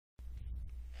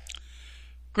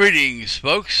Greetings,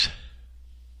 folks.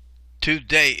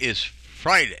 Today is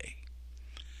Friday,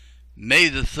 May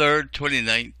the 3rd,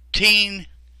 2019.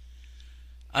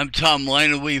 I'm Tom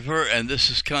Lineweaver, and this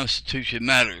is Constitution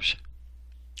Matters.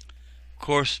 Of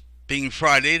course, being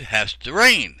Friday, it has to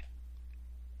rain.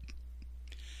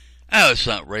 Now, it's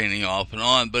not raining off and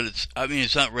on, but it's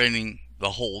not raining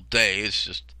the whole day. It's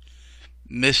just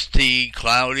misty,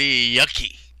 cloudy,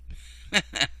 yucky.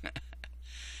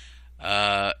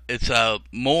 It's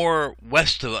more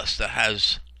west of us that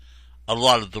has a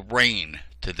lot of the rain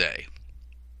today.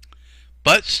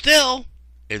 But still,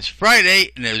 it's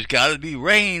Friday, and there's got to be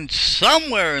rain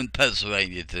somewhere in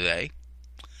Pennsylvania today.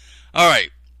 All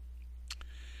right.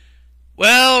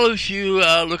 Well, if you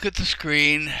look at the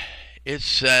screen, it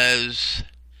says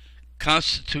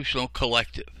Constitutional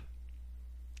Collective.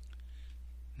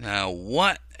 Now,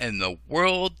 what in the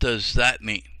world does that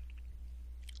mean?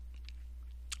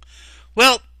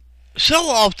 Well, so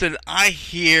often I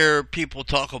hear people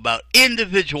talk about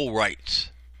individual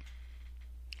rights.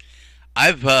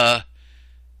 I've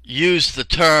used the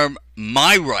term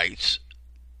my rights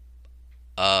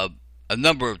a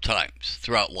number of times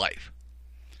throughout life.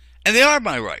 And they are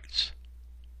my rights,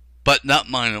 but not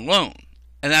mine alone.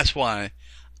 And that's why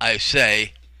I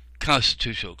say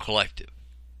Constitutional Collective.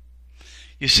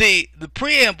 You see, the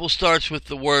preamble starts with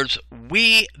the words,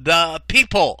 "We the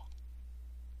people."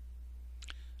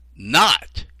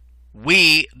 Not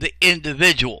we the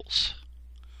individuals.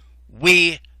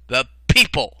 We the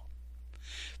people.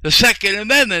 The Second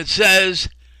Amendment says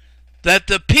that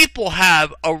the people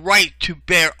have a right to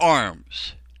bear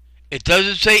arms. It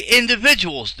doesn't say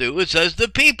individuals do, it says the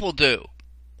people do.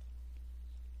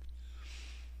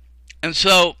 And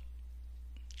so,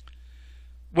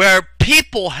 where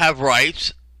people have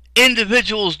rights,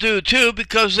 individuals do too,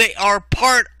 because they are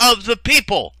part of the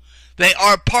people. They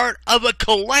are part of a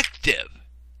collective.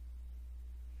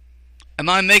 Am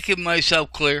I making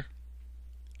myself clear?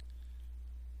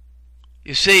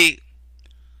 You see,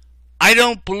 I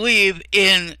don't believe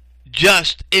in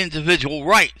just individual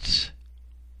rights,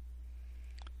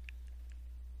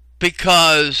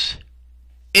 because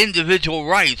individual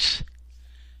rights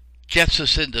gets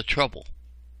us into trouble.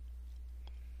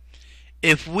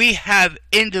 If we have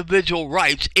individual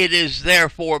rights, it is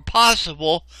therefore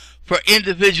possible for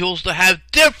individuals to have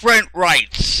different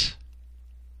rights.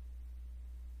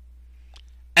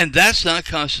 And that's not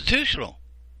constitutional.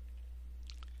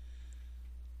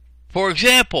 For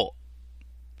example,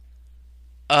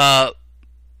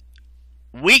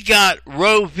 we got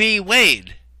Roe v.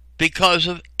 Wade because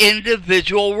of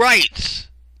individual rights.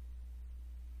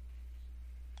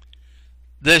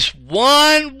 This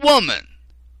one woman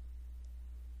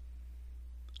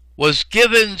was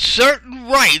given certain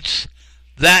rights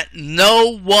that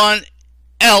no one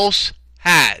else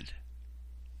had.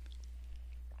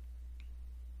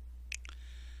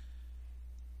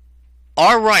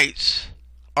 Our rights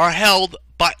are held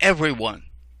by everyone.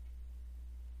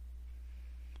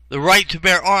 The right to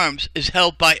bear arms is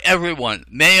held by everyone,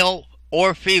 male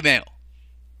or female.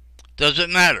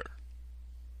 Doesn't matter.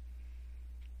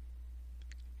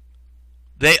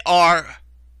 They are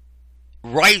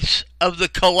rights of the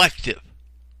collective.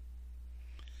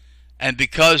 And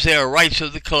because they are rights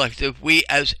of the collective, we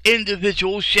as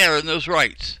individuals share in those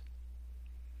rights.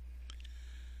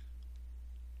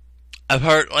 I've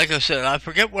heard, like I said, I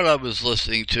forget what I was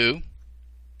listening to.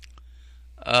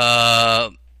 I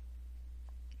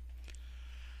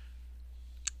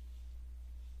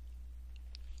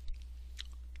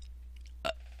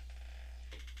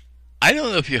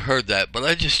don't know if you heard that, but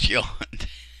I just yawned.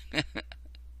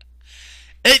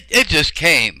 It just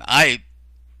came.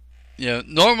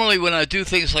 Normally when I do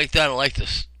things like that, I like to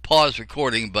pause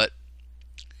recording, but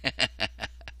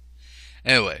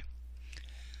anyway.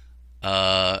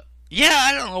 I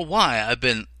don't know why. I've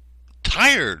been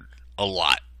tired a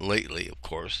lot lately, of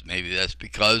course. Maybe that's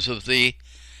because of the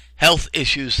health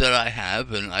issues that I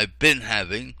have and I've been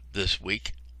having this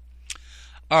week.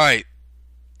 All right.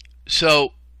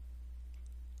 So,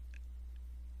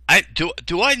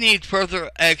 do I need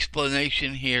further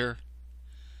explanation here?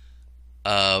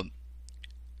 I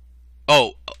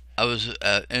was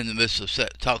in the midst of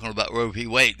talking about Roe v.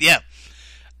 Wade. Yeah,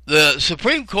 the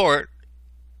Supreme Court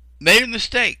made a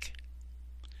mistake.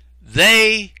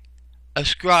 They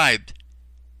ascribed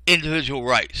individual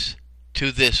rights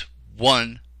to this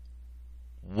one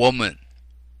woman.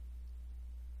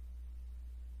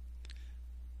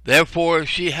 Therefore,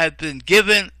 she had been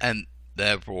given, and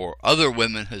therefore other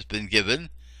women has been given,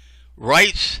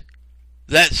 rights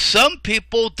that some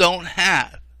people don't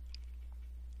have.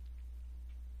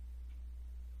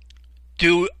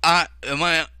 Do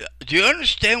you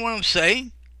understand what I'm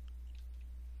saying?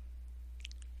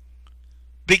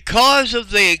 Because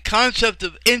of the concept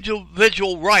of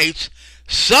individual rights,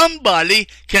 somebody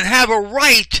can have a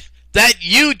right that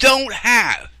you don't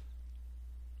have.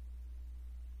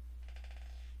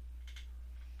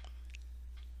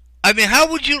 I mean, how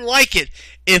would you like it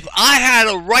if I had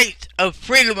a right of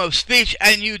freedom of speech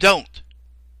and you don't?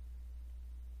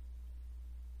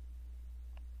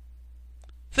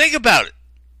 Think about it.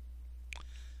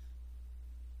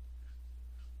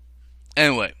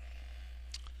 Anyway,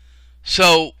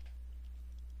 so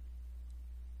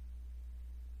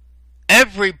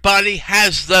everybody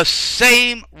has the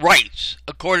same rights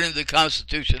according to the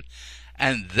Constitution,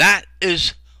 and that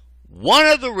is one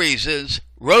of the reasons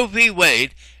Roe v.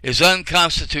 Wade is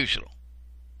unconstitutional.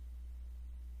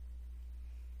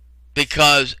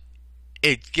 Because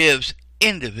it gives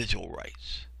individual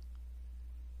rights.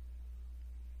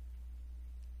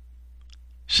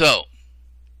 So,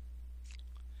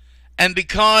 and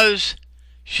because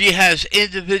she has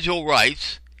individual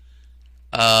rights,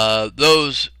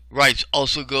 those rights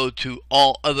also go to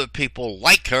all other people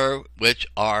like her, which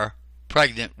are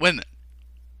pregnant women.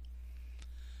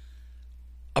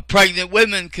 A pregnant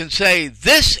woman can say,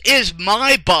 "This is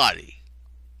my body."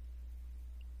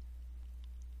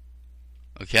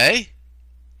 Okay?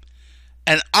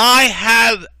 And I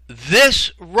have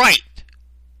this right.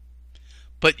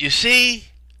 But you see,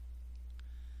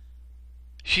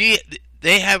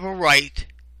 they have a right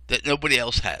that nobody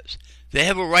else has. They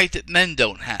have a right that men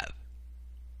don't have.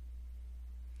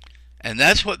 And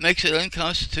that's what makes it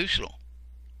unconstitutional.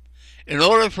 In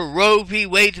order for Roe v.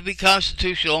 Wade to be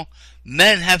constitutional,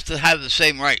 men have to have the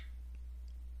same right.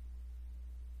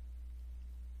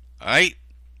 Alright?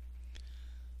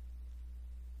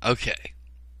 Okay.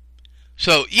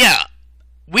 So, yeah,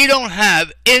 we don't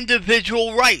have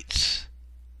individual rights.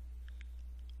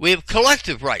 We have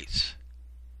collective rights.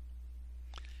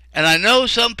 And I know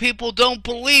some people don't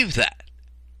believe that.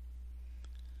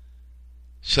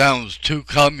 Sounds too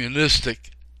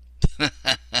communistic.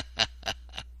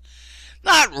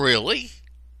 Not really.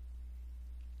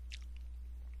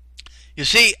 You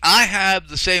see, I have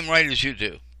the same right as you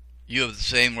do. You have the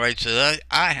same rights that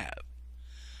I have.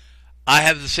 I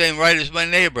have the same right as my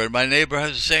neighbor, and my neighbor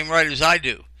has the same right as I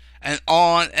do. And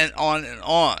on and on and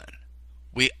on.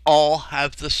 We all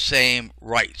have the same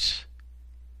rights.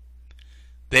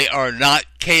 They are not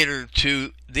catered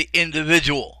to the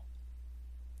individual.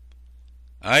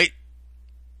 Alright?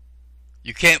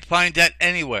 You can't find that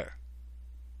anywhere.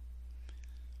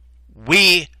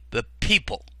 We, the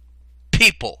people.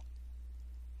 People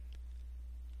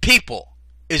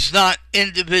is not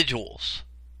individuals.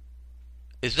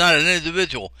 It's not an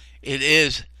individual.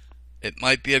 It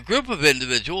might be a group of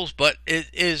individuals, but it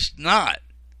is not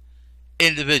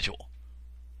individual.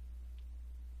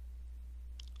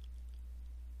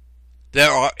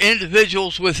 There are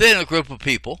individuals within a group of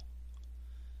people,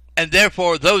 and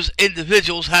therefore those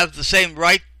individuals have the same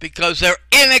right because they're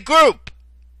in a group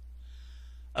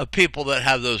of people that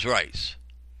have those rights.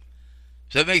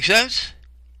 Does that make sense?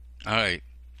 All right.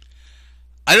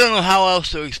 I don't know how else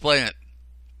to explain it.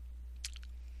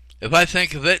 If I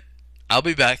think of it, I'll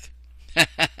be back.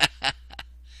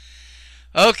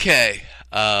 Okay.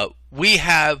 We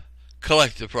have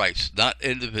collective rights, not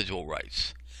individual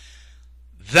rights.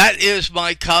 That is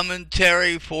my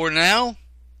commentary for now.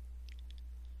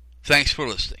 Thanks for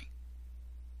listening.